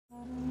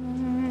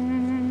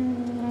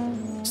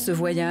Ce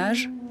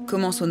voyage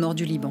commence au nord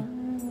du Liban.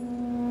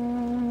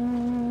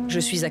 Je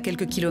suis à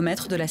quelques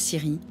kilomètres de la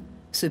Syrie,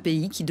 ce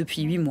pays qui,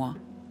 depuis 8 mois,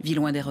 vit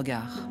loin des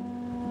regards.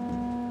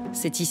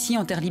 C'est ici,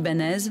 en terre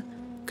libanaise,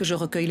 que je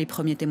recueille les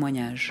premiers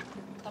témoignages.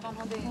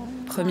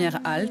 Première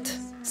halte,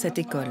 cette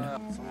école.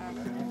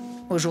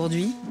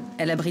 Aujourd'hui,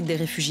 elle abrite des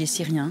réfugiés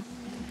syriens,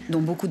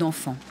 dont beaucoup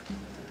d'enfants.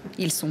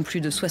 Ils sont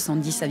plus de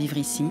 70 à vivre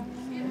ici.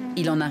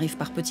 Il en arrive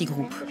par petits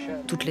groupes,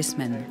 toutes les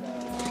semaines.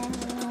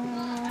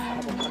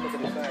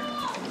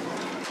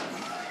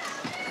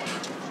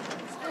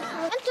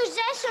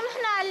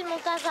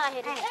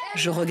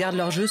 Je regarde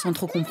leurs jeux sans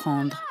trop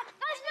comprendre.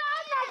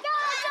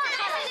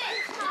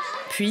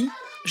 Puis,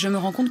 je me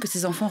rends compte que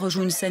ces enfants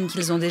rejouent une scène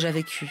qu'ils ont déjà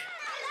vécue.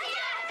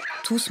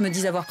 Tous me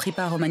disent avoir pris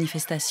part aux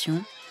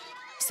manifestations.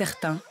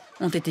 Certains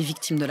ont été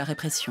victimes de la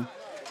répression.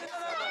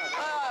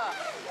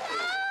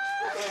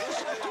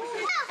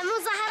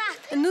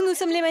 Nous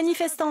sommes les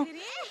manifestants.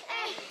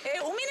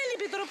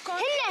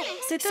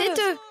 C'est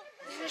eux.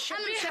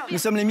 Nous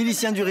sommes les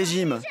miliciens du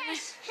régime.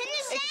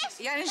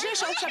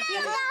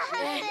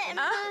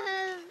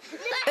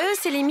 Eux,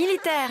 c'est les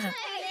militaires.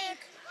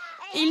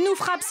 Ils nous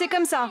frappent, c'est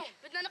comme ça.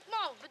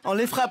 On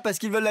les frappe parce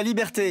qu'ils veulent la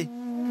liberté.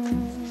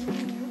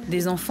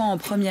 Des enfants en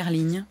première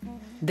ligne,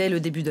 dès le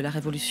début de la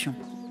Révolution.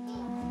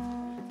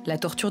 La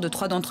torture de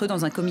 3 d'entre eux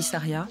dans un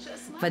commissariat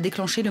va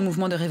déclencher le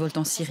mouvement de révolte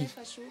en Syrie.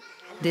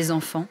 Des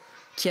enfants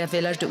qui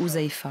avaient l'âge de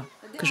Huzaifa,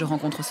 que je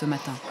rencontre ce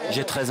matin.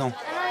 J'ai 13 ans.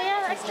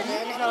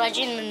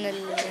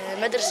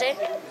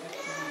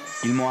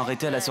 Ils m'ont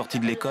arrêté à la sortie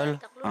de l'école,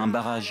 à un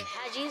barrage.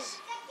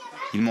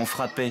 Ils m'ont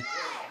frappé.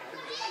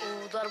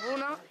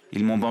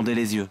 Ils m'ont bandé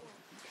les yeux.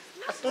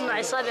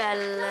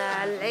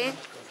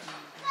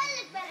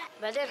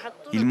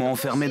 Ils m'ont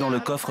enfermé dans le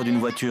coffre d'une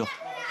voiture.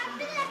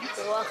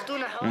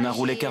 On a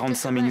roulé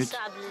 45 minutes.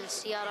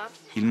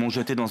 Ils m'ont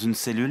jeté dans une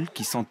cellule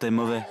qui sentait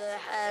mauvais.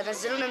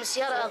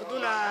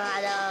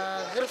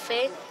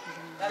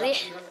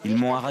 Ils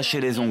m'ont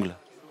arraché les ongles.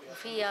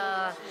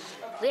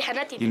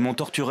 Ils m'ont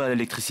torturé à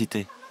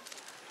l'électricité.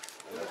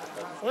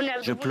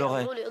 Je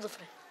pleurais.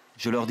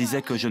 Je leur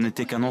disais que je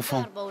n'étais qu'un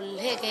enfant.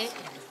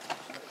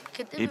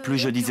 Et plus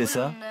je disais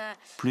ça,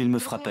 plus ils me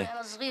frappaient.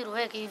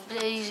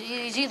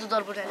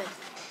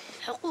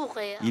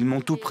 Ils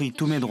m'ont tout pris,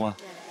 tous mes droits.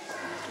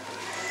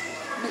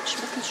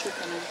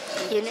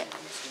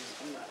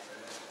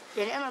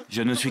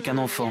 Je ne suis qu'un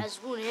enfant.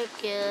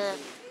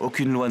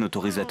 Aucune loi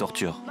n'autorise la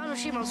torture.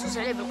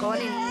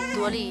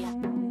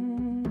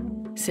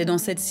 C'est dans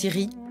cette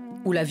Syrie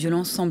où la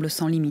violence semble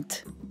sans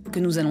limite que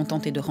nous allons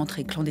tenter de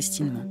rentrer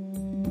clandestinement.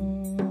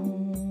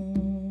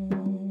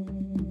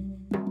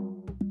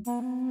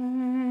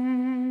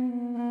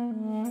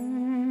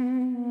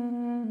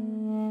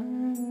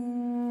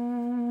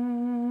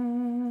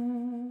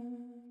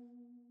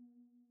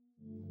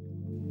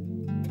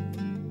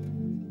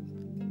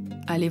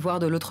 Aller voir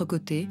de l'autre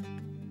côté,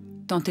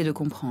 tenter de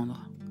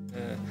comprendre.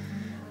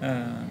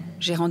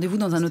 J'ai rendez-vous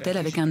dans un hôtel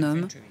avec un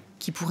homme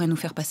qui pourrait nous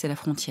faire passer la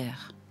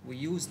frontière.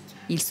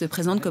 Il se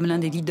présente comme l'un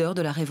des leaders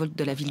de la révolte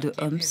de la ville de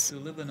Homs,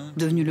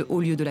 devenue le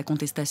haut lieu de la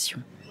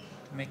contestation.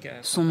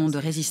 Son nom de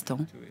résistant,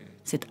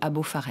 c'est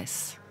Abou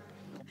Fares.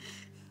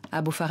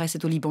 Abou Fares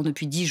est au Liban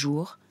depuis 10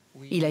 jours.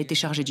 Il a été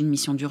chargé d'une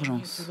mission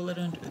d'urgence.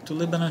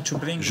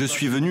 Je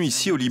suis venu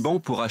ici au Liban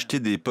pour acheter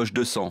des poches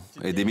de sang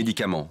et des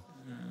médicaments.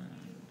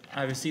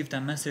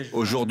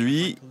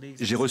 Aujourd'hui,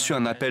 j'ai reçu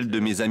un appel de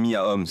mes amis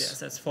à Homs.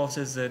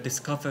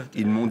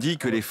 Ils m'ont dit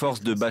que les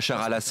forces de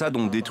Bachar al Assad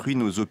ont détruit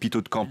nos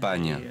hôpitaux de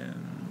campagne.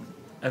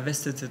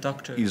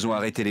 Ils ont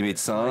arrêté les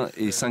médecins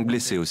et 5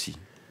 blessés aussi.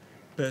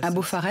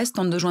 Abou Fares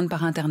tente de joindre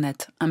par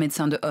Internet un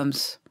médecin de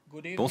Homs.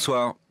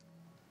 Bonsoir.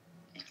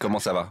 Comment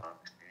ça va?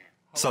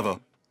 Ça va.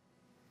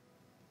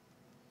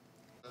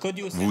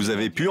 Vous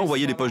avez pu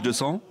envoyer des poches de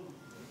sang?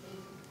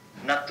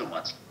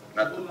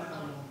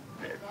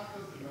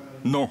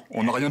 Non,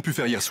 on n'a rien pu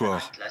faire hier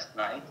soir.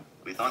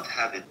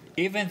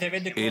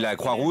 Et la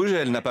Croix-Rouge,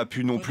 elle n'a pas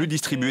pu non plus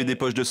distribuer des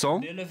poches de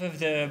sang?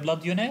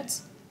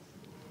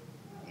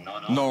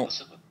 Non,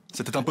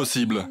 c'était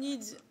impossible.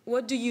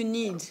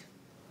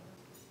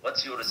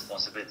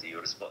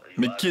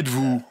 Mais qui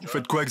êtes-vous? Vous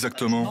faites quoi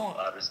exactement?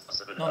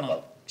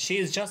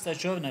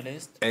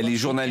 Elle est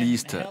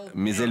journaliste,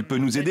 mais elle peut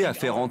nous aider à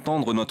faire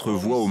entendre notre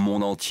voix au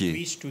monde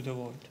entier.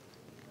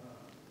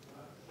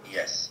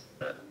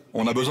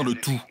 On a besoin de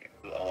tout.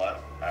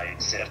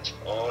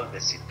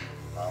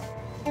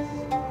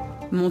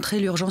 Montrer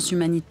l'urgence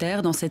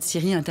humanitaire dans cette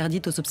Syrie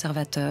interdite aux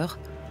observateurs,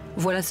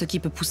 voilà ce qui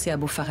peut pousser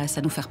Abou Fares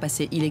à nous faire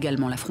passer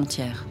illégalement la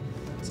frontière.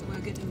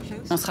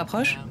 On se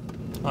rapproche?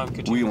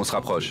 Oui, on se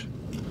rapproche.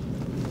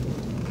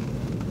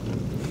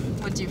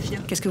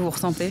 Qu'est-ce que vous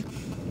ressentez?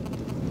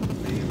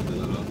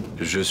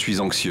 Je suis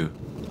anxieux.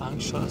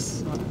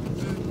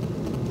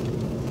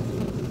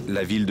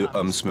 La ville de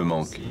Homs me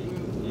manque.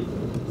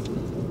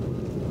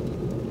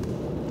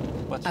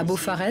 Abou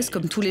Fares,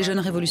 comme tous les jeunes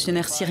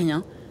révolutionnaires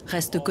syriens,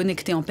 reste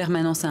connecté en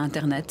permanence à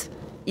Internet.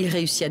 Il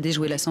réussit à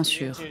déjouer la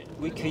censure.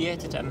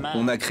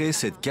 On a créé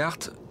cette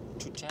carte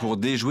pour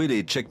déjouer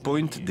les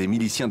checkpoints des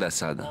miliciens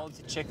d'Assad.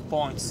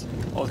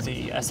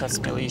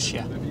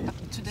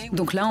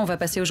 Donc là, on va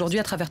passer aujourd'hui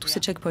à travers tous ces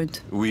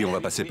checkpoints. Oui, on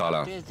va passer par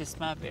là.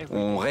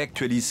 On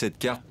réactualise cette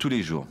carte tous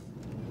les jours.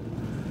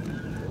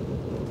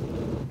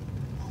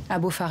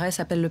 Abou Fares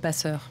appelle le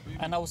passeur.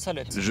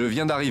 Je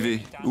viens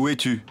d'arriver. Où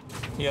es-tu?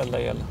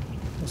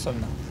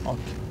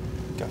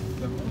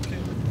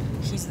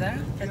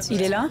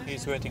 Il est là?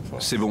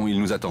 C'est bon, il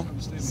nous attend.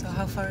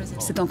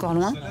 C'est encore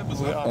loin?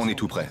 On est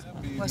tout près.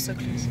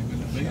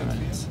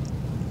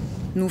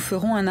 Nous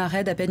ferons un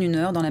arrêt d'à peine 1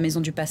 heure dans la maison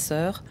du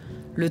passeur,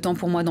 le temps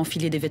pour moi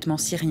d'enfiler des vêtements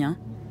syriens,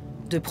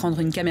 de prendre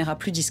une caméra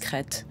plus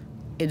discrète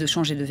et de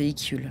changer de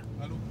véhicule.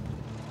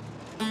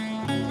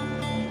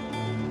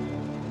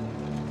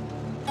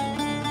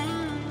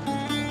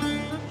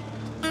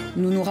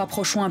 Nous nous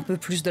rapprochons un peu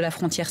plus de la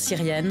frontière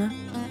syrienne.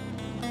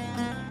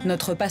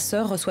 Notre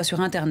passeur reçoit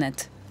sur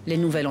Internet les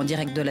nouvelles en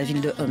direct de la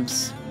ville de Homs.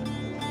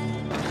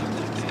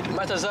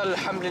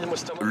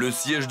 Le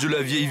siège de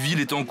la vieille ville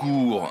est en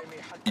cours.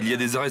 Il y a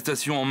des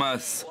arrestations en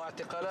masse.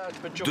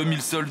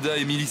 2000 soldats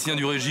et miliciens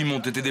du régime ont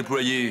été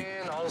déployés.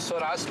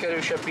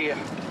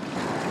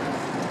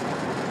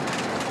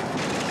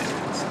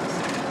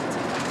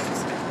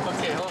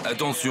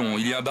 Attention,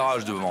 il y a un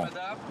barrage devant.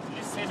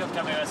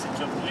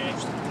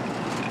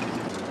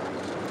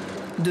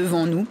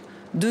 Devant nous,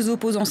 2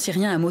 opposants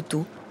syriens à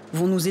moto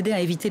vont nous aider à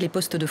éviter les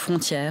postes de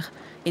frontières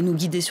et nous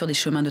guider sur des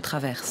chemins de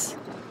traverse.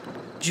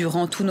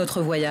 Durant tout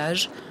notre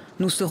voyage,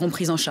 nous serons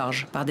pris en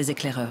charge par des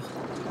éclaireurs.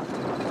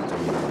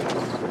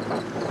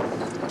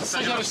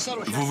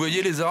 Vous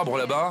voyez les arbres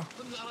là-bas?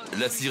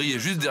 La Syrie est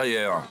juste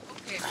derrière.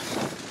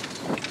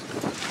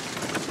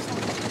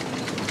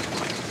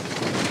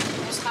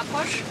 On se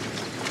rapproche?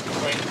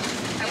 Oui.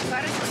 On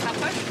se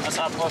rapproche? On se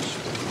rapproche.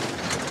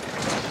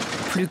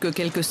 Plus que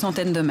quelques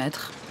centaines de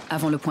mètres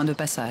avant le point de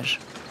passage.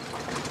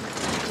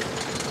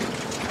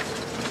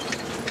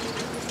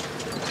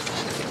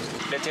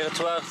 Les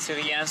territoires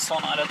syriens sont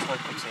à l'autre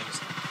côté.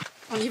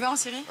 On y va en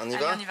Syrie? On y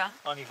va? Allez, on y va.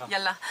 On y va.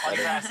 Yallah. On y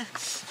va.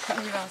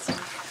 On y va en Syrie.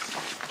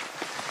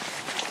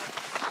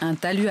 Un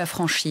talus à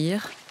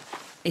franchir,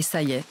 et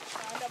ça y est,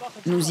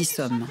 nous y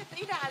sommes.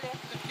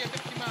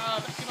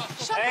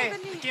 Hey,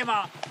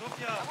 Kima.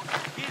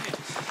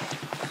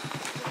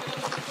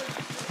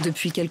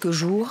 Depuis quelques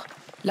jours,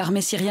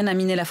 l'armée syrienne a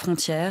miné la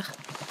frontière.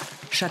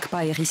 Chaque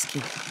pas est risqué.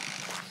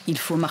 Il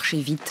faut marcher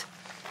vite.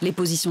 Les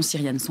positions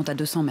syriennes sont à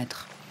 200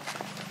 mètres.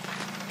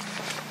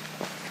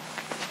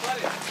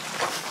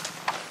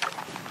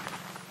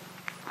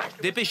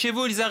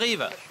 Dépêchez-vous, ils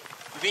arrivent.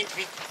 Vite,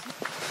 vite.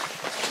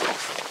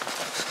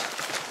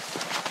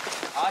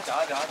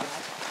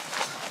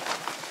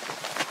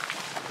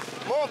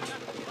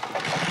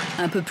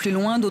 Un peu plus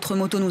loin, d'autres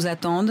motos nous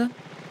attendent.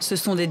 Ce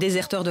sont des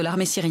déserteurs de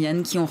l'armée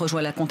syrienne qui ont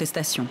rejoint la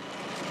contestation.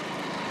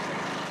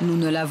 Nous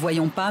ne la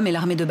voyons pas, mais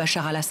l'armée de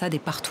Bachar al Assad est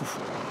partout.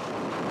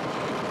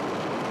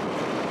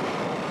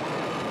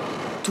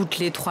 Toutes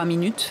les 3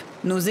 minutes,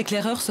 nos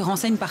éclaireurs se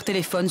renseignent par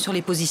téléphone sur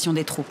les positions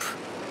des troupes.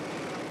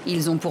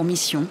 Ils ont pour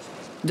mission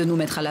de nous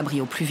mettre à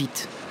l'abri au plus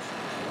vite.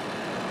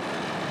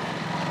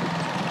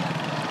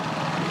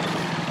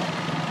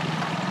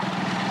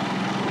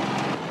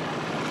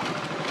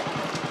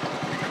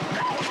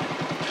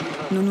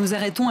 Nous nous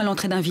arrêtons à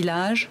l'entrée d'un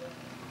village.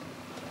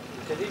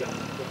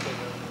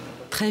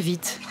 Très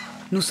vite,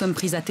 nous sommes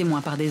pris à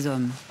témoin par des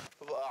hommes.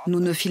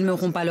 Nous ne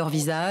filmerons pas leur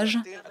visage.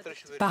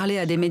 Parler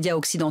à des médias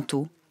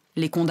occidentaux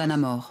les condamne à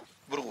mort.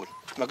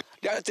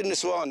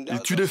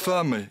 Ils tuent des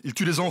femmes, ils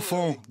tuent des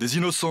enfants, des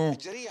innocents.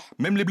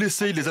 Même les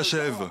blessés, ils les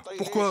achèvent.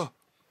 Pourquoi?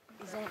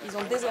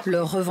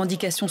 Leurs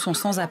revendications sont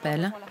sans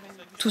appel.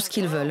 Tout ce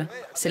qu'ils veulent,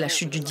 c'est la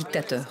chute du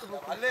dictateur.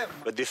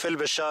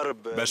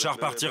 Bachar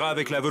partira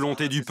avec la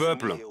volonté du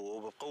peuple.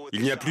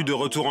 Il n'y a plus de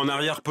retour en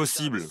arrière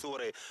possible.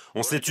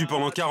 On s'est tué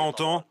pendant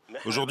 40 ans,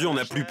 aujourd'hui on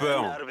n'a plus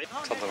peur.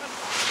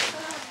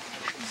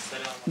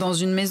 Dans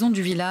une maison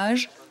du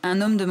village,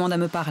 un homme demande à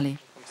me parler.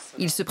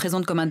 Il se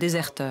présente comme un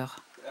déserteur.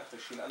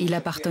 Il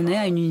appartenait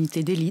à une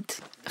unité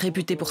d'élite,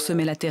 réputée pour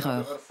semer la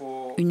terreur.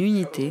 Une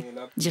unité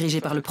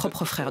dirigée par le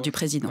propre frère du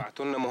président.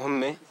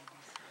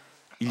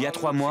 Il y a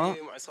 3 mois,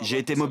 j'ai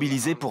été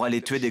mobilisé pour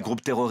aller tuer des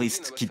groupes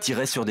terroristes qui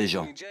tiraient sur des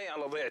gens.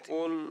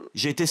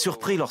 J'ai été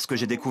surpris lorsque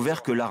j'ai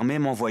découvert que l'armée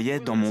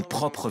m'envoyait dans mon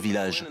propre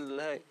village.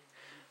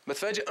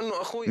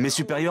 Mes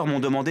supérieurs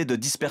m'ont demandé de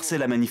disperser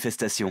la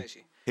manifestation.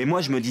 Et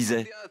moi, je me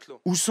disais,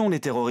 où sont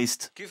les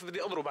terroristes?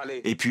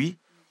 Et puis,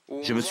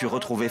 je me suis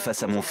retrouvé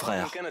face à mon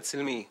frère.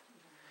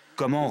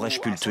 Comment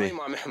aurais-je pu le tuer?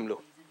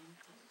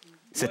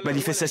 Cette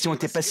manifestation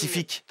était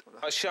pacifique.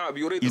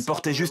 Il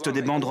portait juste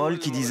des banderoles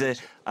qui disaient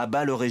 « À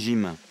bas le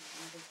régime ».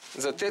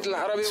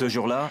 Ce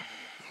jour-là,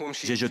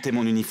 j'ai jeté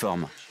mon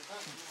uniforme.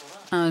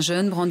 Un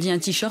jeune brandit un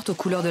t-shirt aux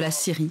couleurs de la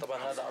Syrie,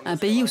 un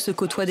pays où se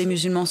côtoient des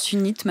musulmans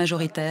sunnites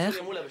majoritaires,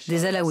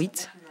 des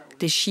alaouites,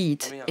 des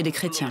chiites et des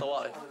chrétiens.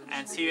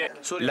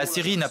 La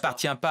Syrie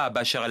n'appartient pas à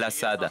Bachar al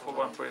Assad.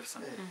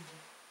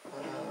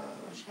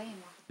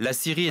 La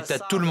Syrie est à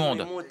tout le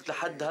monde,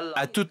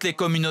 à toutes les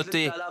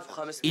communautés.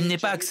 Il n'est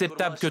pas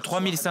acceptable que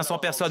 3500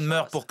 personnes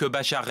meurent pour que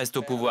Bachar reste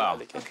au pouvoir.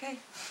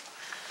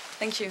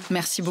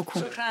 Merci beaucoup.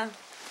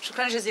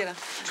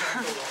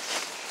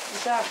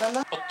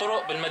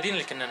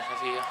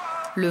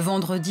 Le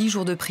vendredi,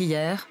 jour de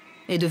prière,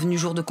 est devenu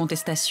jour de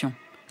contestation.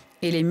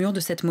 Et les murs de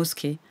cette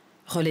mosquée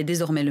relaient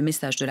désormais le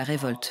message de la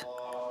révolte.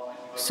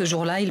 Ce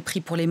jour-là, ils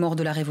prient pour les morts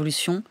de la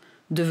Révolution,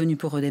 devenus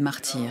pour eux des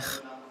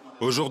martyrs.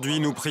 Aujourd'hui,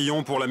 nous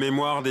prions pour la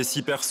mémoire des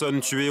 6 personnes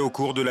tuées au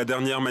cours de la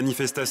dernière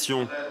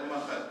manifestation,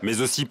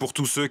 mais aussi pour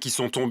tous ceux qui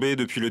sont tombés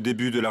depuis le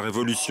début de la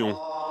Révolution.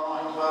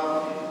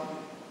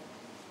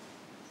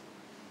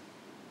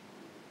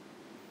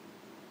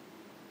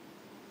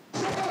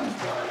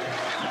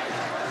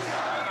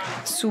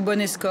 Sous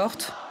bonne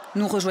escorte,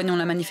 nous rejoignons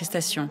la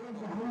manifestation.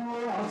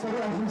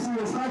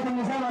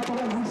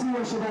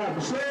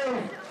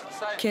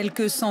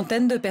 Quelques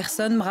centaines de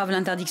personnes bravent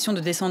l'interdiction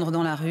de descendre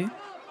dans la rue.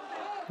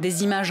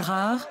 Des images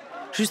rares.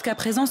 Jusqu'à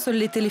présent, seuls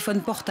les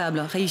téléphones portables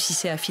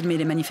réussissaient à filmer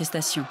les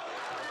manifestations.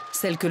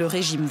 Celles que le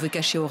régime veut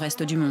cacher au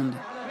reste du monde.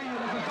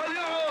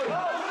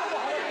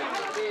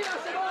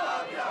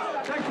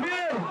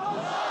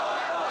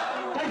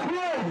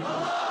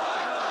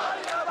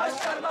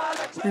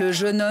 Le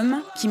jeune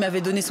homme qui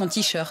m'avait donné son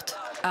t-shirt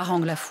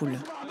harangue la foule.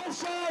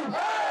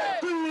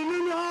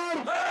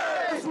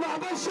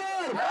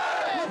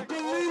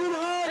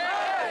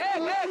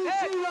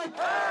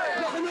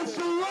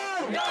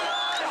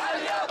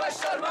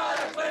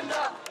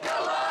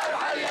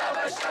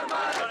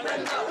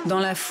 Dans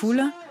la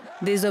foule,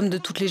 des hommes de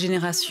toutes les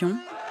générations,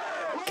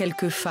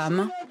 quelques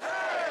femmes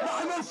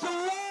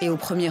et au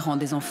premier rang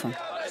des enfants.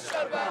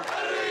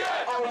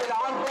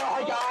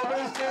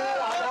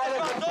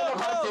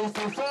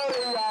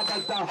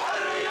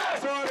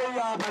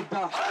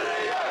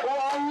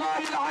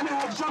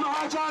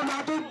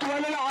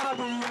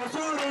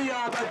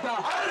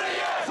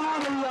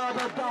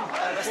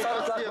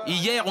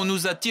 Hier, on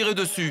nous a tiré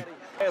dessus.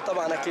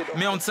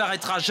 Mais on ne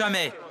s'arrêtera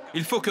jamais.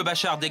 Il faut que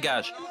Bachar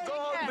dégage.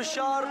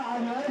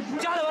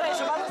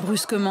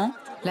 Brusquement,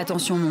 la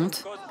tension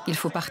monte. Il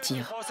faut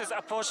partir.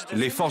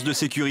 Les forces de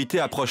sécurité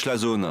approchent la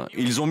zone.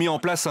 Ils ont mis en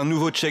place un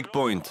nouveau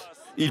checkpoint.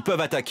 Ils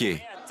peuvent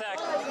attaquer.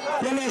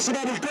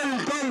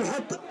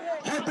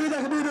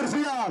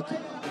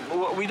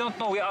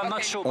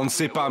 On ne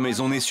sait pas, mais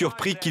on est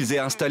surpris qu'ils aient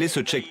installé ce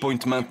checkpoint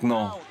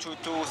maintenant.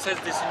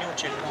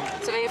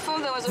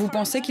 Vous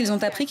pensez qu'ils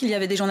ont appris qu'il y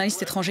avait des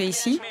journalistes étrangers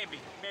ici?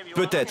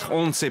 Peut-être,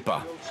 on ne sait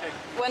pas.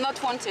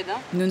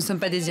 Nous ne sommes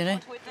pas désirés.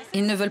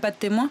 Ils ne veulent pas de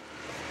témoins?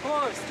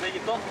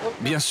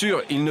 Bien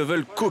sûr, ils ne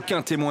veulent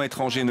qu'aucun témoin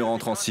étranger ne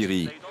rentre en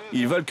Syrie.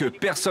 Ils veulent que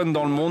personne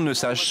dans le monde ne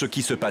sache ce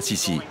qui se passe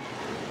ici.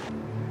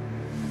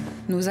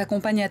 Nos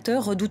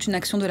accompagnateurs redoutent une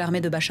action de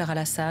l'armée de Bachar al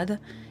Assad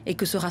et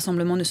que ce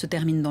rassemblement ne se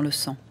termine dans le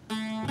sang.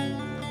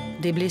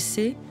 Des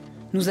blessés,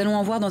 nous allons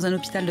en voir dans un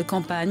hôpital de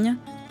campagne.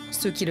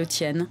 Ceux qui le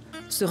tiennent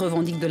se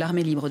revendiquent de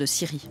l'armée libre de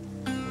Syrie.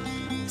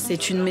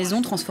 C'est une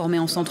maison transformée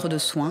en centre de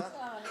soins.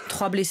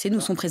 3 blessés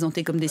nous sont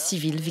présentés comme des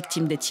civils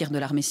victimes des tirs de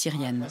l'armée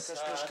syrienne.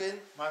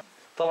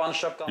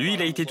 Lui,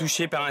 il a été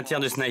touché par un tir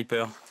de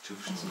sniper.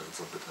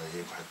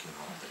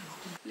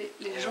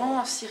 Les gens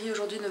en Syrie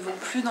aujourd'hui ne vont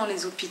plus dans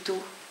les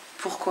hôpitaux.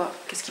 Pourquoi?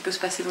 Qu'est-ce qui peut se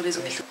passer dans les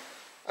hôpitaux?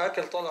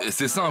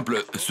 C'est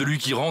simple, celui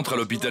qui rentre à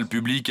l'hôpital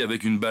public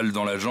avec une balle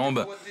dans la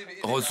jambe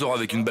ressort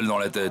avec une balle dans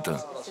la tête.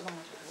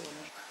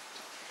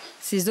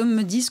 Ces hommes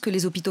me disent que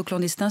les hôpitaux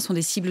clandestins sont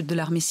des cibles de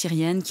l'armée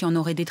syrienne qui en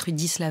aurait détruit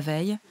 10 la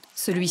veille.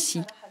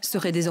 Celui-ci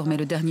serait désormais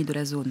le dernier de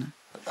la zone.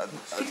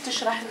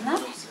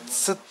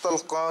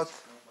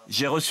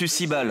 J'ai reçu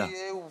 6 balles.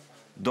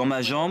 Dans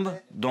ma jambe,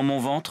 dans mon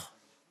ventre,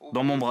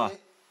 dans mon bras.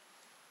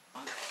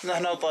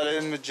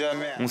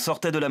 On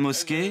sortait de la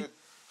mosquée,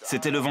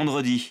 c'était le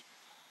vendredi.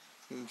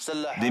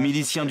 Des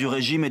miliciens du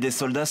régime et des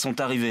soldats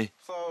sont arrivés.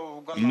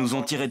 Ils nous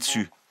ont tiré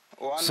dessus,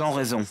 sans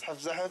raison.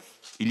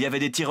 Il y avait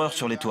des tireurs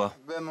sur les toits.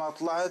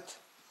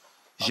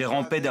 J'ai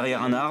rampé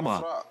derrière un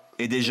arbre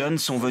et des jeunes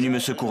sont venus me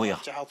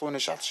secourir.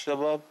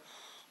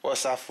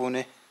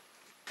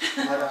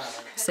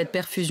 Cette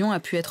perfusion a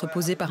pu être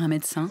posée par un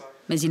médecin,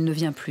 mais il ne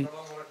vient plus.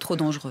 Trop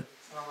dangereux.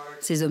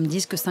 Ces hommes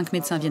disent que 5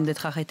 médecins viennent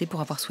d'être arrêtés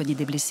pour avoir soigné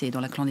des blessés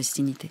dans la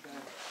clandestinité.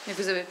 Mais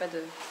vous n'avez pas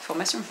de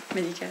formation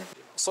médicale?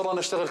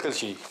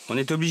 On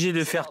est obligé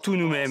de faire tout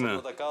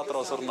nous-mêmes.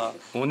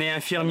 On est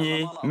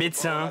infirmiers,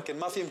 médecins.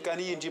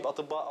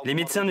 Les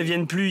médecins ne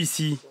viennent plus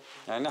ici.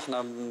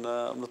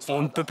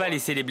 On ne peut pas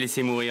laisser les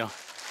blessés mourir.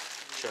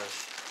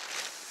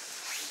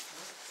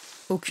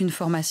 Aucune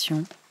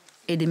formation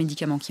et des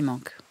médicaments qui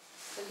manquent.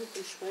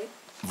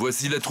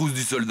 Voici la trousse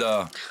du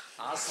soldat.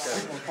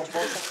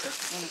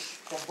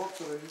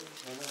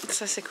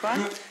 Ça c'est quoi?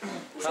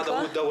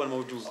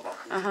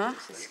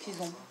 C'est ce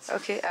qu'ils ont.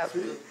 Ok.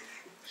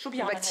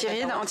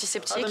 Bactéride,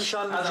 antiseptique.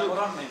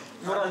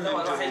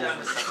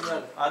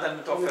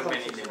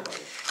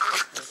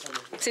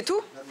 C'est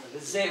tout?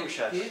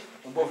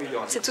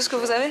 C'est tout ce que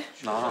vous avez?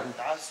 Non.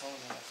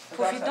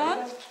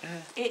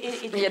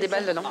 Il y a des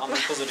balles dedans.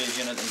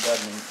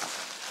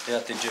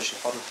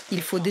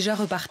 Il faut déjà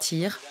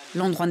repartir,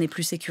 l'endroit n'est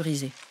plus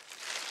sécurisé.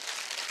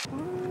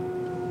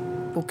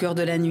 Au cœur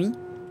de la nuit,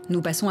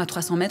 nous passons à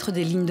 300 mètres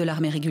des lignes de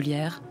l'armée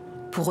régulière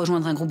pour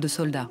rejoindre un groupe de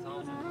soldats.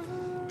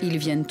 Ils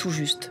viennent tout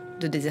juste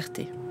de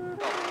déserter.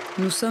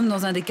 Nous sommes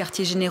dans un des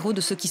quartiers généraux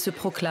de ceux qui se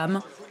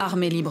proclament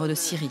armée libre de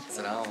Syrie.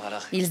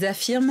 Ils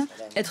affirment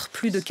être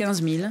plus de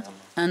 15 000,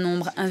 un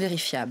nombre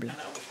invérifiable.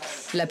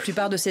 La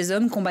plupart de ces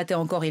hommes combattaient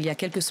encore il y a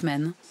quelques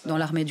semaines dans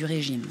l'armée du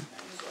régime.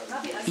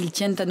 Ils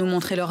tiennent à nous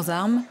montrer leurs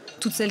armes,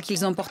 toutes celles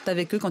qu'ils emportent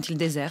avec eux quand ils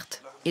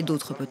désertent, et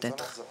d'autres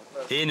peut-être.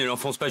 Et ne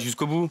l'enfonce pas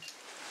jusqu'au bout.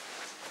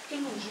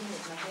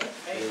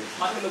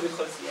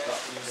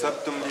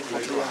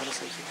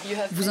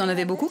 Vous en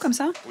avez beaucoup comme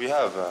ça?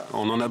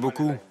 On en a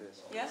beaucoup.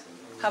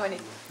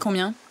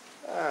 Combien?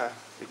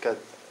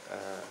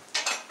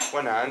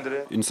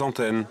 Une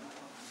centaine.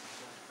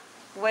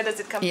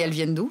 Et elles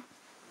viennent d'où?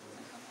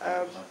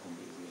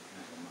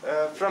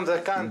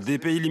 Des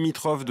pays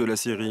limitrophes de la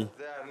Syrie.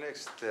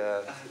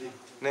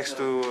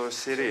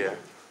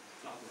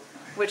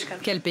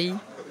 Quel pays?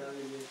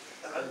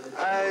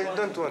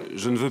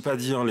 Je ne veux pas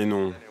dire les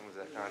noms.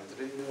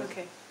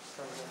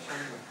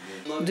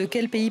 De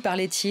quel pays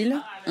parlait-il?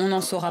 On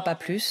n'en saura pas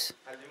plus.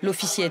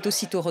 L'officier est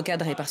aussitôt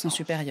recadré par son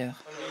supérieur.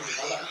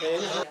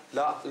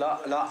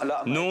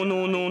 Non,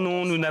 non, non,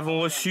 non, nous n'avons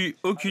reçu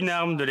aucune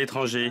arme de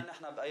l'étranger.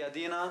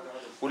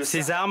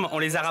 Ces armes, on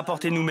les a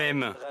rapportées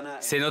nous-mêmes.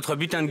 C'est notre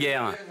butin de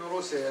guerre.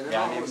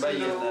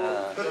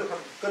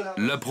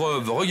 La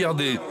preuve,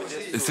 regardez,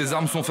 ces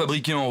armes sont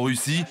fabriquées en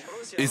Russie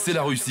et c'est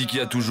la Russie qui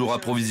a toujours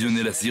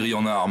approvisionné la Syrie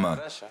en armes.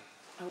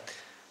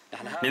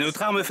 Mais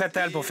notre arme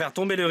fatale pour faire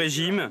tomber le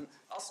régime,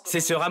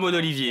 c'est ce rameau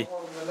d'olivier.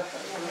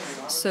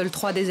 Seuls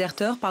 3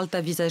 déserteurs parlent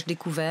à visage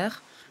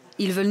découvert.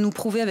 Ils veulent nous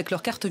prouver avec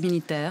leur carte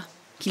militaire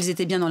qu'ils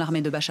étaient bien dans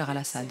l'armée de Bachar al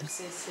Assad.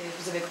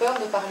 Vous avez peur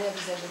de parler à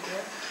visage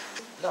découvert?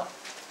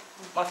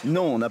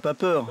 Non, on n'a pas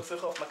peur.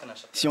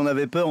 Si on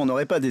avait peur, on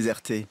n'aurait pas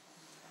déserté.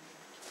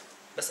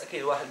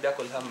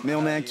 Mais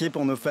on est inquiet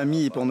pour nos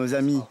familles et pour nos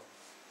amis.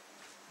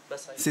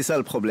 C'est ça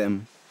le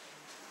problème.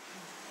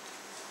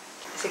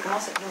 C'est comment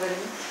cette nouvelle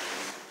vie?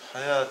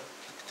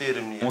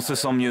 On se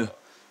sent mieux.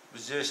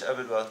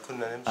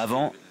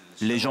 Avant,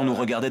 les gens nous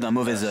regardaient d'un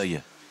mauvais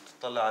œil.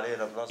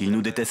 Ils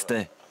nous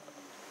détestaient.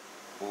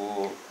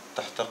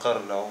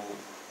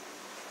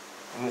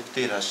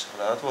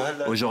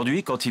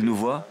 Aujourd'hui, quand ils nous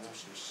voient,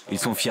 ils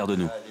sont fiers de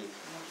nous.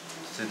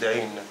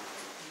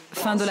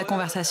 Fin de la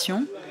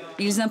conversation,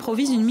 ils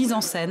improvisent une mise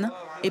en scène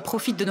et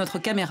profitent de notre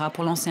caméra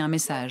pour lancer un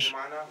message.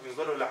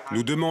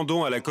 Nous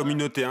demandons à la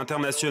communauté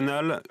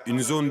internationale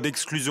une zone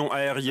d'exclusion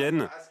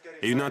aérienne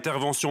et une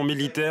intervention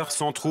militaire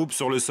sans troupes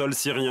sur le sol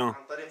syrien.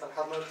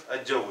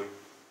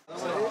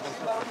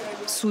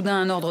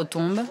 Soudain, un ordre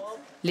tombe.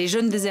 Les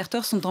jeunes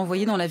déserteurs sont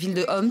envoyés dans la ville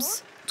de Homs,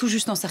 tout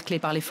juste encerclés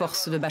par les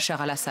forces de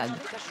Bachar al Assad.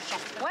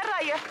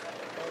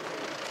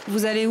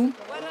 Vous allez où?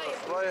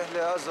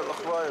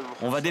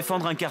 On va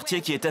défendre un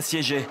quartier qui est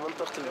assiégé.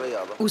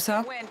 Où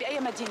ça?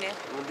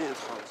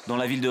 Dans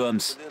la ville de Homs.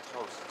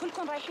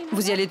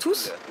 Vous y allez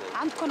tous?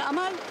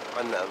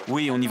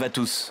 Oui, on y va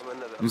tous.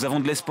 Nous avons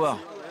de l'espoir.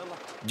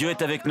 Dieu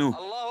est avec nous.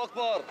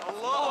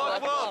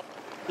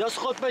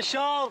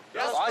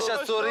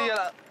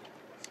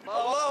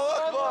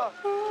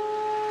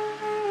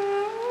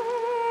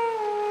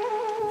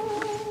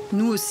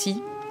 Nous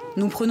aussi,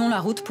 nous prenons la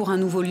route pour un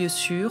nouveau lieu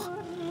sûr,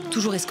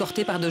 toujours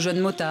escortés par de jeunes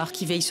motards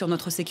qui veillent sur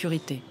notre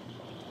sécurité.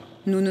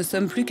 Nous ne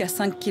sommes plus qu'à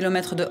 5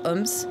 km de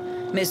Homs,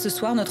 mais ce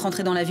soir, notre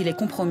entrée dans la ville est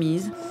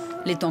compromise.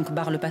 Les tanks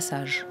barrent le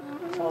passage.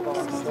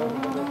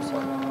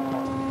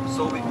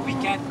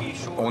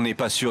 On n'est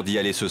pas sûr d'y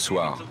aller ce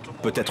soir.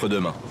 Peut-être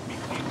demain.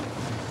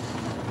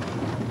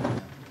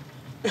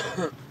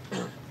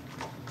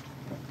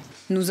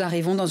 Nous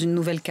arrivons dans une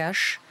nouvelle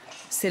cache.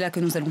 C'est là que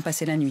nous allons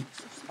passer la nuit.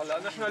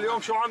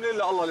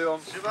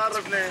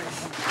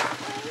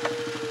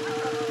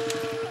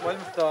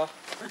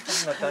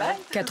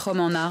 4 hommes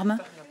en armes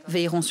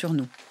veilleront sur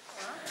nous.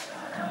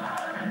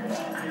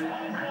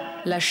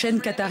 La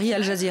chaîne qatari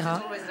Al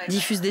Jazeera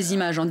diffuse des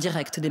images en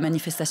direct des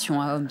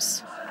manifestations à Homs.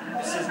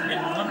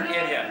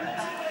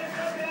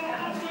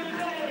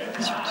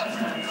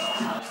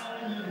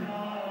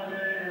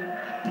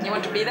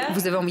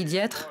 Vous avez envie d'y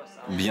être?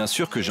 Bien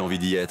sûr que j'ai envie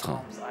d'y être.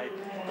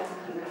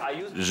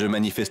 Je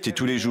manifestais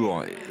tous les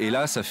jours. Et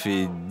là, ça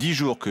fait 10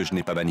 jours que je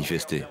n'ai pas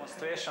manifesté.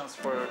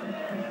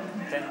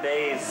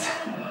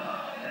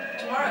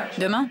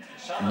 Demain?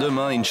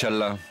 Demain,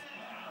 Inch'Allah.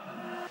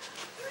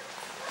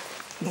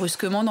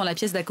 Brusquement, dans la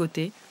pièce d'à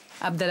côté,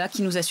 Abdallah,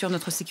 qui nous assure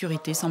notre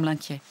sécurité, semble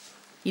inquiet.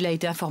 Il a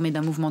été informé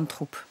d'un mouvement de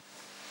troupes.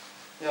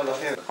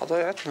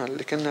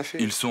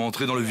 Ils sont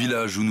entrés dans le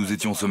village où nous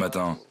étions ce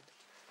matin.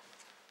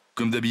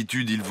 Comme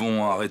d'habitude, ils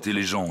vont arrêter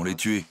les gens, les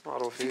tuer.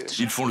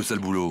 Ils font le sale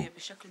boulot.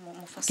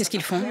 Qu'est-ce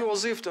qu'ils font?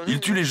 Ils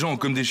tuent les gens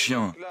comme des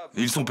chiens.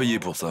 Et ils sont payés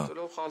pour ça.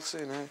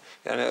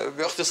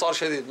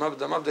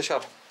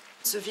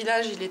 Ce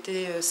village, il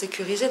était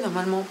sécurisé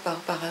normalement par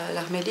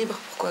l'armée libre.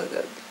 Pourquoi?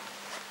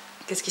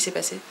 Qu'est-ce qui s'est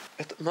passé?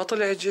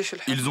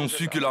 Ils ont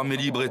su que l'armée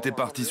libre était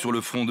partie sur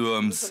le front de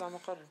Homs.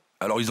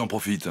 Alors ils en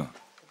profitent.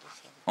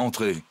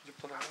 Entrez.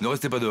 Ne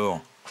restez pas dehors.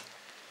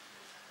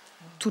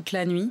 Toute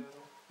la nuit,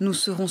 nous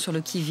serons sur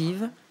le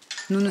qui-vive.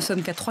 Nous ne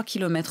sommes qu'à 3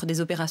 km des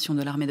opérations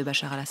de l'armée de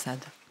Bachar al Assad.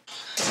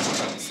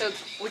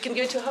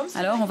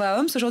 Alors, on va à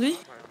Homs aujourd'hui?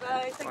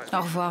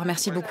 Au revoir,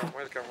 merci beaucoup.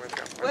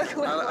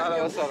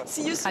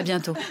 À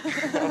bientôt.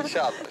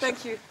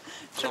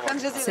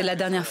 C'est la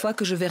dernière fois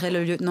que je verrai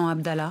le lieutenant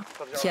Abdallah,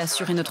 qui a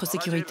assuré notre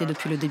sécurité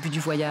depuis le début du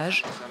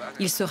voyage.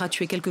 Il sera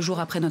tué quelques jours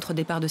après notre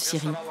départ de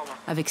Syrie,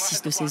 avec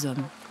 6 de ses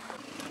hommes.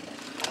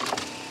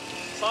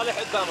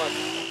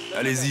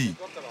 Allez-y.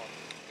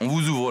 On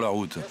vous ouvre la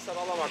route.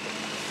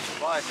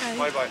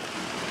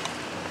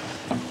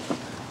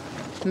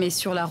 Mais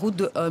sur la route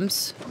de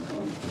Homs,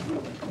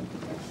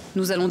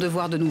 nous allons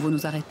devoir de nouveau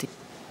nous arrêter.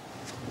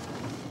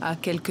 À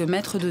quelques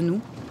mètres de nous,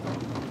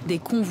 des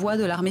convois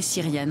de l'armée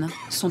syrienne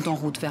sont en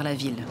route vers la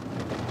ville.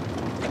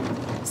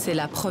 C'est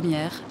la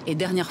première et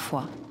dernière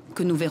fois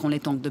que nous verrons les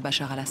tanks de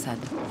Bachar al Assad.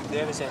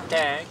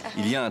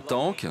 Il y a un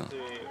tank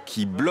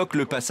qui bloque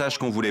le passage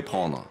qu'on voulait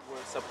prendre.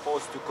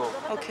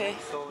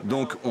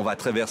 Donc on va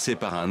traverser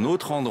par un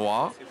autre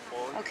endroit,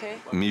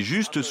 mais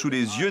juste sous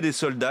les yeux des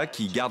soldats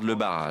qui gardent le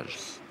barrage.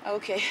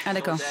 Ah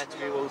d'accord.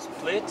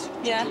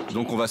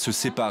 Donc on va se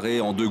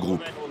séparer en 2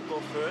 groupes.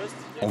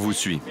 On vous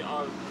suit.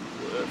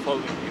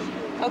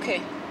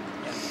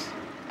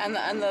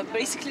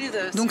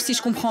 Donc si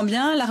je comprends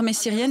bien, l'armée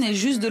syrienne est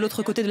juste de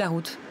l'autre côté de la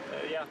route.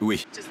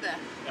 Oui.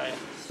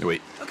 Oui.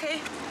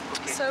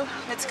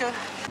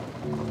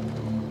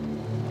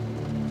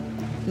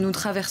 Nous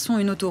traversons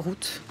une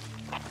autoroute.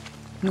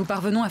 Nous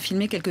parvenons à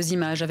filmer quelques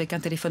images avec un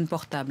téléphone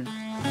portable.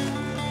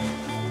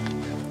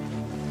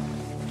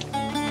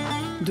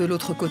 De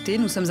l'autre côté,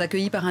 nous sommes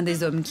accueillis par un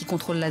des hommes qui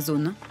contrôle la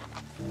zone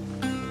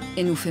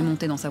et nous fait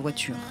monter dans sa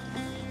voiture.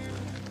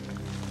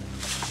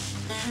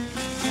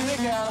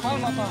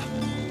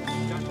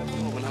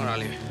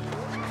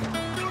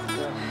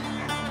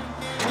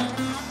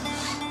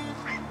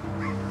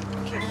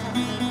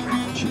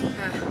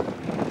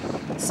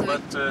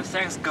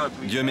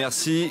 Dieu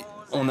merci,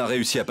 on a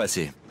réussi à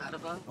passer.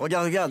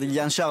 Regarde, regarde, il y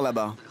a un char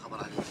là-bas.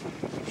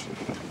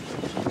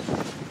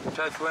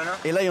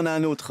 Et là, il y en a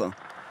un autre.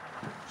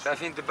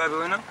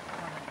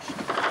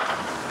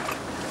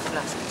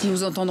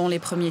 Nous entendons les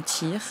premiers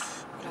tirs.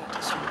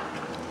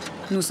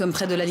 Nous sommes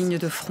près de la ligne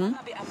de front,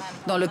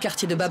 dans le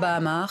quartier de Baba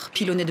Ammar,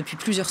 pilonné depuis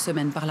plusieurs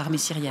semaines par l'armée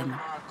syrienne.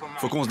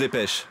 Faut qu'on se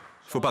dépêche.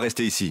 Faut pas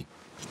rester ici.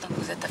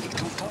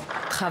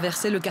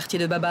 Traverser le quartier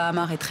de Baba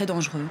Ammar est très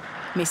dangereux,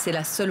 mais c'est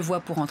la seule voie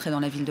pour entrer dans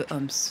la ville de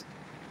Homs.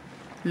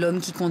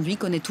 L'homme qui conduit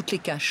connaît toutes les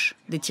caches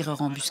des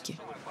tireurs embusqués.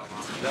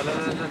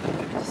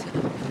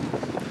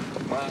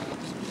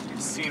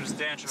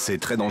 C'est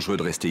très dangereux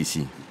de rester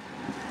ici.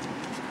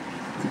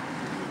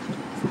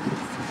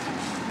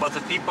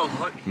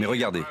 Mais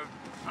regardez,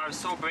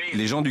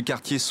 les gens du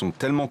quartier sont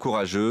tellement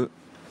courageux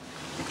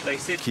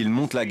qu'ils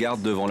montent la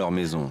garde devant leur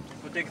maison.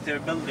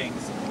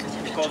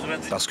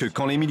 Parce que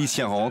quand les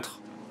miliciens rentrent,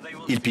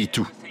 ils pillent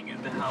tout.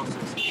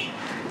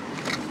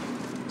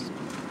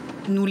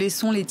 Nous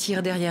laissons les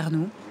tirs derrière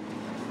nous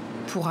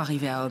pour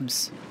arriver à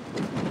Homs.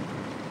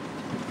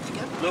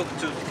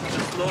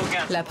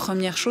 La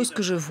première chose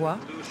que je vois,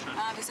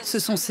 ce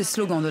sont ces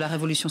slogans de la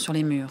révolution sur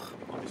les murs.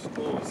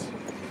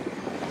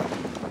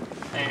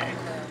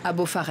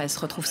 Abo Fares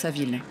retrouve sa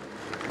ville.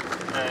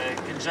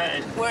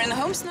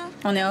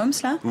 On est à Homs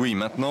là? Oui,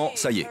 maintenant,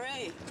 ça y est.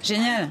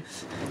 Génial.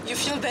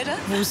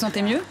 Vous vous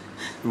sentez mieux?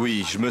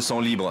 Oui, je me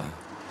sens libre,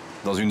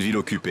 dans une ville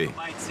occupée.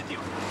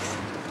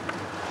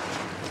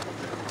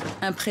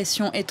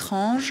 Impression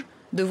étrange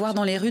de voir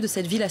dans les rues de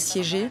cette ville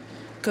assiégée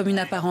comme une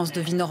apparence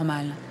de vie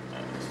normale.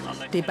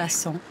 Des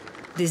passants,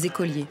 des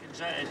écoliers.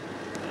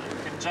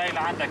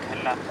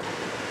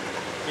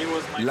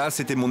 Là,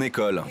 c'était mon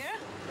école.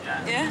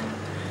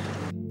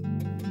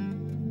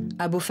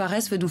 Abo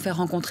Fares veut nous faire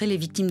rencontrer les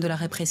victimes de la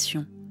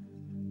répression.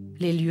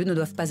 Les lieux ne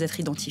doivent pas être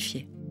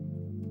identifiés.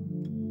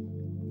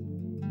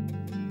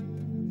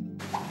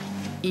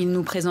 Il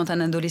nous présente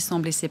un adolescent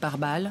blessé par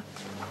balle.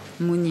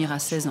 Mounir a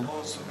 16 ans.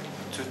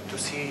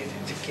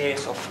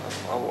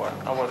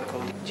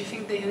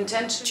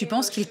 Tu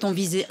penses qu'ils t'ont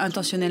visé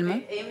intentionnellement?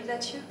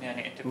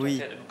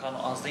 Oui.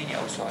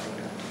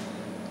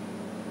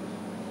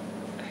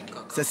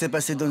 Ça s'est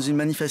passé dans une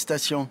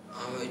manifestation.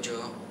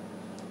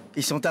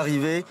 Ils sont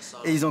arrivés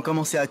et ils ont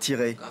commencé à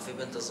tirer.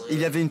 Il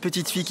y avait une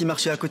petite fille qui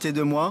marchait à côté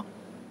de moi.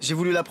 J'ai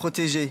voulu la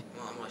protéger.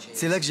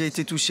 C'est là que j'ai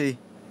été touché.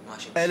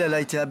 Elle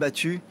a été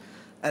abattue.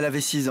 Elle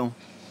avait 6 ans.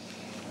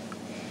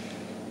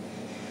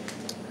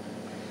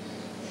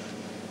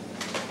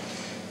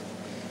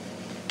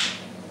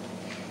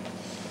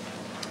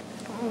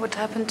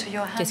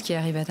 Qu'est-ce qui est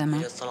arrivé à ta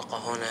main?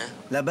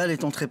 La balle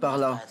est entrée par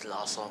là.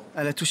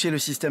 Elle a touché le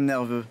système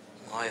nerveux.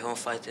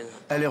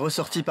 Elle est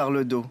ressortie par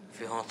le dos,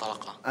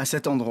 à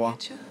cet endroit.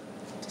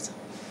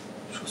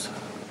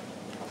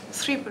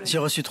 J'ai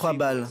reçu 3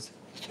 balles.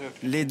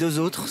 Les 2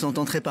 autres sont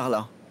entrées par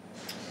là.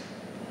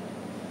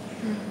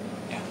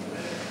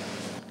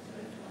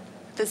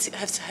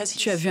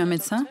 Tu as vu un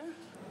médecin?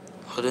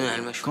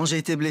 Quand j'ai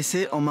été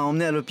blessé, on m'a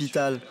emmené à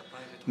l'hôpital.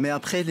 Mais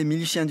après, les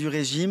miliciens du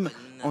régime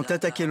ont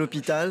attaqué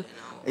l'hôpital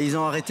et ils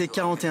ont arrêté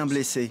 41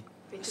 blessés.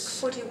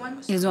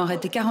 Ils ont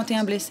arrêté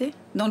 41 blessés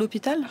dans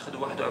l'hôpital?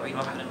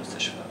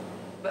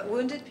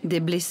 Des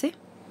blessés?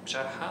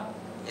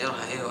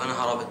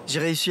 J'ai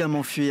réussi à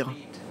m'enfuir.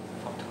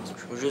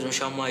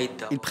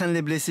 Ils prennent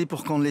les blessés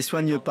pour qu'on ne les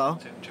soigne pas,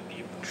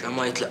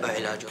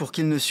 pour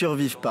qu'ils ne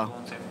survivent pas.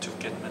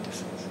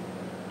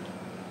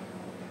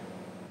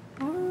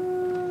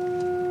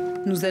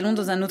 Nous allons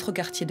dans un autre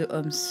quartier de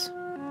Homs.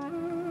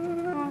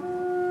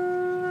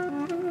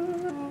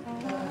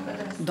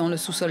 Dans le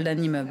sous-sol d'un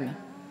immeuble.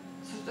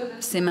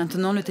 C'est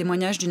maintenant le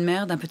témoignage d'une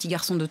mère d'un petit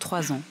garçon de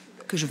 3 ans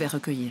que je vais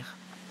recueillir.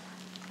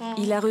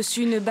 Il a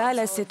reçu une balle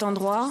à cet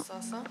endroit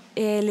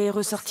et elle est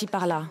ressortie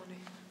par là.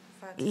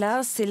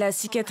 Là, c'est la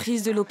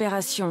cicatrice de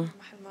l'opération.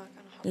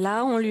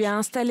 Là, on lui a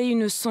installé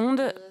une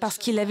sonde parce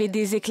qu'il avait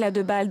des éclats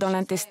de balles dans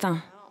l'intestin.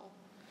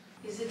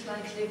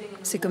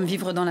 C'est comme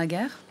vivre dans la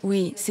guerre?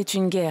 Oui, c'est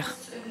une guerre.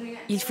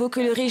 Il faut que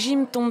le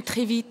régime tombe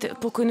très vite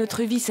pour que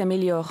notre vie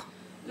s'améliore.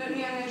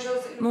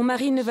 Mon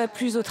mari ne va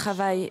plus au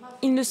travail,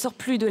 il ne sort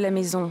plus de la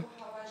maison.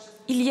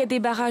 Il y a des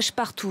barrages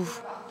partout.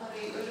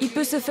 Il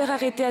peut se faire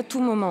arrêter à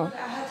tout moment.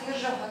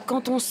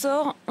 Quand on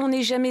sort, on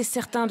n'est jamais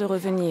certain de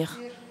revenir.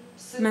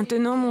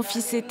 Maintenant, mon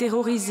fils est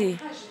terrorisé.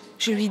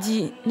 Je lui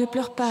dis « Ne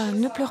pleure pas,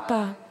 ne pleure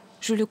pas ».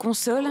 Je le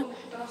console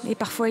et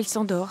parfois il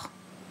s'endort.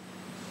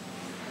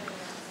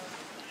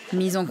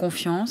 Mise en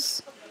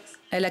confiance,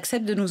 elle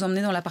accepte de nous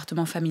emmener dans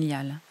l'appartement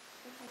familial.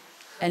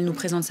 Elle nous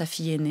présente sa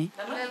fille aînée.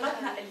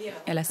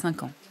 Elle a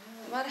 5 ans.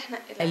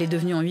 Elle est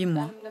devenue en 8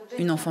 mois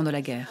une enfant de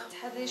la guerre.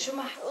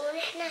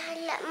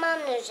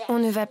 On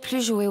ne va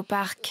plus jouer au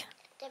parc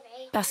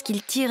parce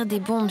qu'ils tirent des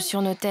bombes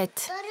sur nos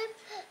têtes.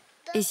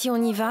 Et si on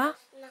y va,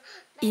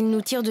 ils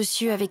nous tirent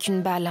dessus avec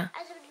une balle.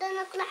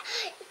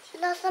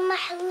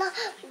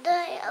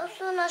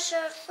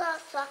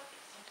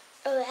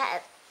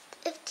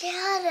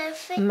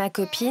 Ma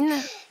copine,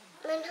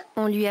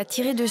 on lui a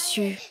tiré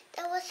dessus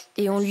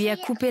et on lui a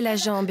coupé la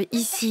jambe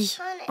ici,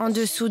 en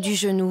dessous du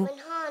genou.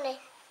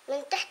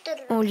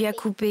 On lui a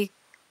coupé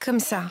comme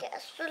ça.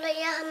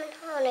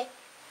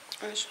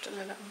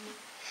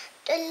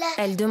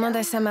 Elle demande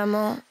à sa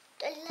maman,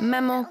 «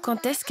 Maman,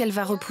 quand est-ce qu'elle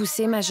va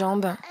repousser ma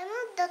jambe ?»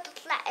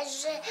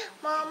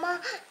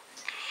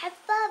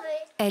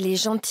 Elle est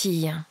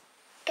gentille.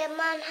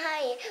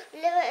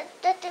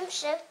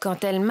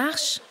 Quand elle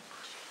marche,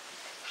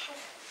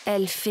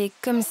 elle fait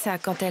comme ça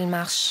quand elle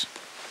marche.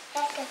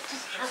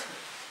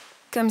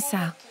 Comme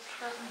ça.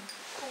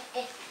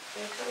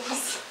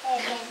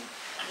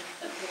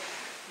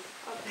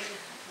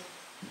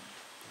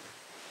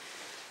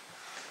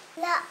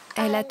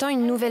 Elle attend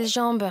une nouvelle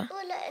jambe.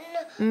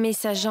 Mais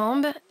sa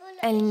jambe,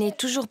 elle n'est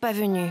toujours pas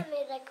venue.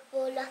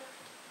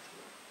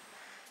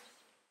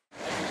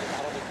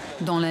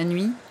 Dans la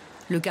nuit,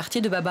 le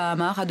quartier de Baba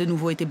Ammar a de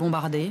nouveau été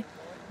bombardé.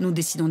 Nous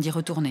décidons d'y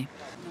retourner.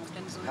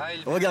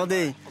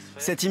 Regardez,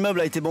 cet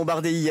immeuble a été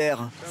bombardé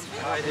hier.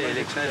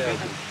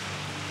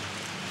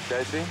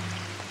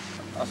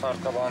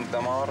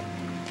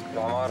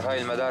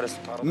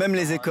 Même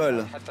les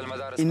écoles,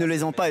 ils ne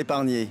les ont pas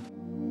épargnées.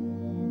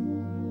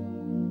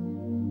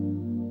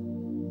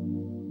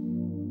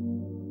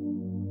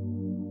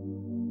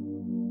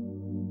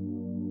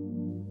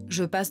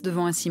 Je passe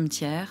devant un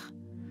cimetière.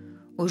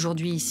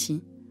 Aujourd'hui,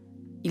 ici,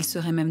 il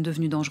serait même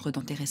devenu dangereux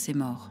d'enterrer ses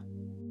morts.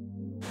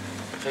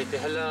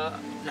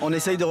 On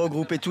essaye de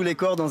regrouper tous les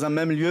corps dans un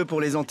même lieu pour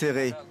les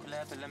enterrer.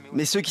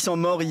 Mais ceux qui sont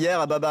morts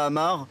hier à Baba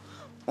Ammar,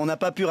 on n'a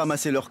pas pu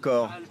ramasser leurs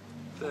corps.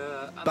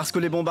 Parce que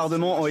les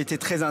bombardements ont été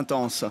très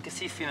intenses.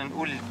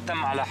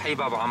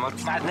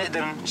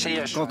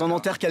 Quand on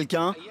enterre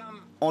quelqu'un,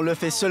 on le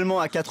fait seulement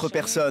à 4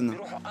 personnes.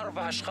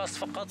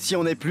 Si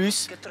on est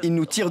plus, ils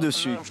nous tirent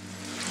dessus.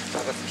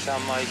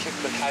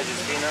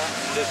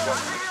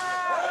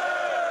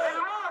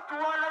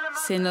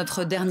 C'est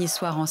notre dernier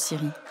soir en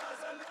Syrie.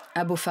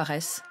 Abou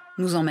Fares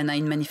nous emmène à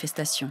une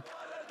manifestation,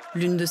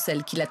 l'une de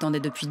celles qui l'attendaient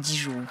depuis 10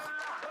 jours.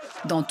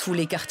 Dans tous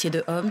les quartiers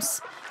de Homs,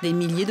 des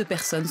milliers de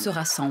personnes se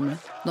rassemblent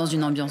dans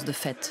une ambiance de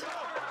fête.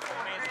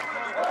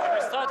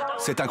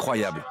 C'est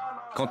incroyable.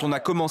 Quand on a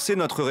commencé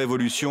notre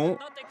révolution,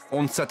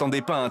 on ne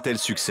s'attendait pas à un tel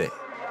succès.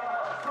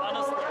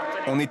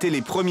 On était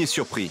les premiers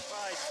surpris,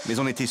 mais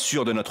on était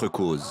sûrs de notre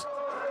cause.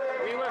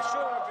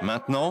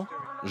 Maintenant,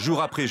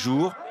 jour après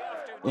jour,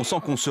 on sent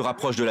qu'on se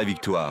rapproche de la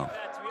victoire,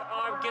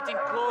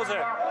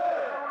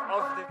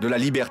 de la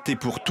liberté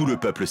pour tout le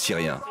peuple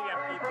syrien.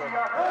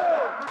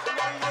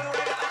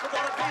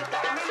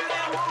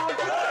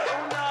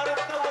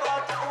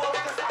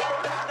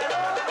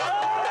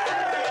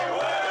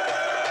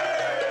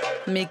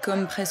 Mais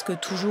comme presque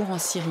toujours en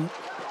Syrie,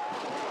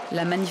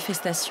 la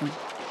manifestation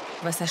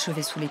va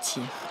s'achever sous les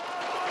tirs.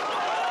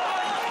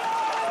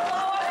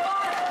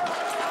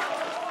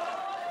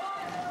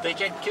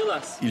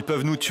 Ils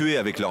peuvent nous tuer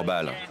avec leurs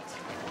balles,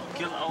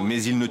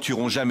 mais ils ne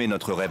tueront jamais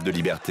notre rêve de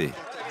liberté.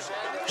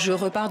 Je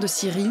repars de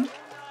Syrie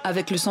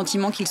avec le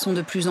sentiment qu'ils sont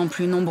de plus en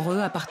plus nombreux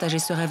à partager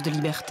ce rêve de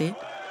liberté,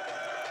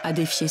 à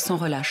défier sans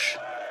relâche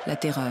la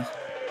terreur.